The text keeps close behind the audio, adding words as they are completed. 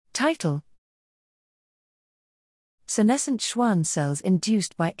Title: Senescent Schwann cells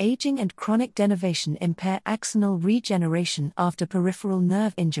induced by aging and chronic denervation impair axonal regeneration after peripheral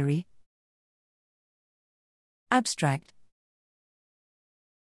nerve injury. Abstract: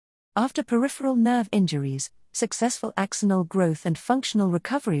 After peripheral nerve injuries, successful axonal growth and functional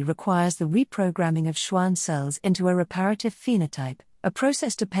recovery requires the reprogramming of Schwann cells into a reparative phenotype, a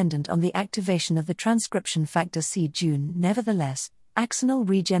process dependent on the activation of the transcription factor c-Jun. Nevertheless, axonal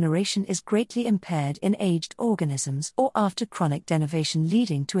regeneration is greatly impaired in aged organisms or after chronic denervation,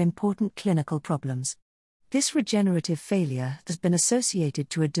 leading to important clinical problems. This regenerative failure has been associated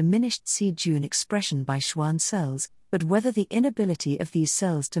to a diminished c-Jun expression by Schwann cells, but whether the inability of these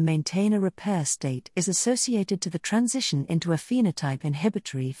cells to maintain a repair state is associated to the transition into a phenotype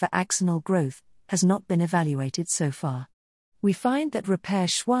inhibitory for axonal growth has not been evaluated so far. We find that repair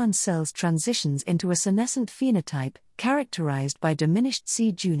Schwann cells transitions into a senescent phenotype, characterized by diminished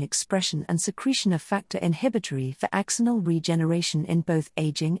c-Jun expression and secretion of factor inhibitory for axonal regeneration in both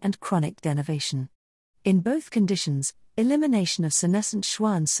aging and chronic denervation. In both conditions, elimination of senescent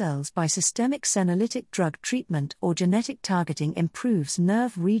Schwann cells by systemic senolytic drug treatment or genetic targeting improves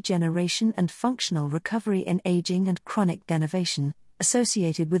nerve regeneration and functional recovery in aging and chronic denervation,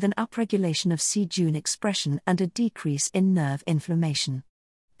 associated with an upregulation of c-Jun expression and a decrease in nerve inflammation.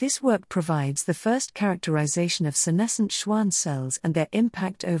 This work provides the first characterization of senescent Schwann cells and their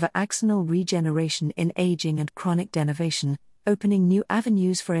impact over axonal regeneration in aging and chronic denervation, opening new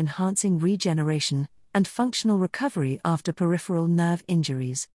avenues for enhancing regeneration and functional recovery after peripheral nerve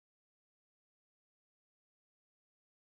injuries.